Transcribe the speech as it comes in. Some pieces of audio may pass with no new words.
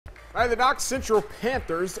All right, the Knox Central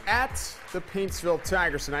Panthers at the Paintsville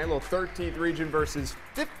Tigers tonight. A little 13th region versus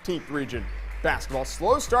 15th region basketball.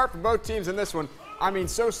 Slow start for both teams in this one. I mean,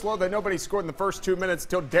 so slow that nobody scored in the first 2 minutes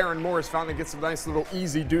until Darren Morris finally gets a nice little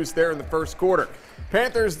easy deuce there in the first quarter.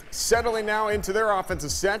 Panthers settling now into their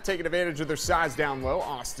offensive set, taking advantage of their size down low.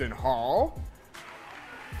 Austin Hall.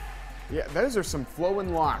 Yeah, those are some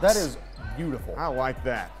flowing locks. That is beautiful. I like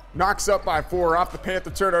that. Knox up by 4 off the Panther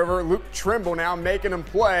turnover. Luke Trimble now making him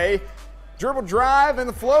play. Dribble drive and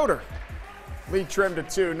the floater. Lead trimmed to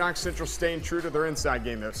 2. Knox Central staying true to their inside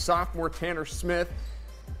game though. Sophomore Tanner Smith.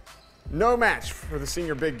 No match for the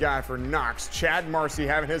senior big guy for Knox. Chad Marcy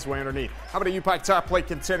having his way underneath. How about a UPI top plate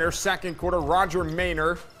contender? Second quarter, Roger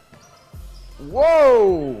Maynor.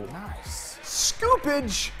 Whoa! Nice.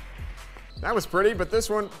 Scoopage. That was pretty, but this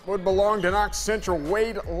one would belong to Knox Central.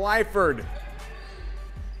 Wade Lyford.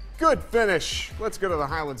 Good finish. Let's go to the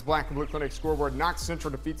Highlands Black and Blue Clinic scoreboard. Knox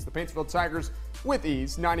Central defeats the Paintsville Tigers with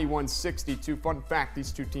ease, 91-62. Fun fact,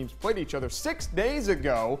 these two teams played each other 6 days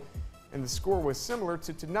ago, and the score was similar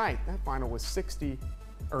to tonight. That final was 90-60.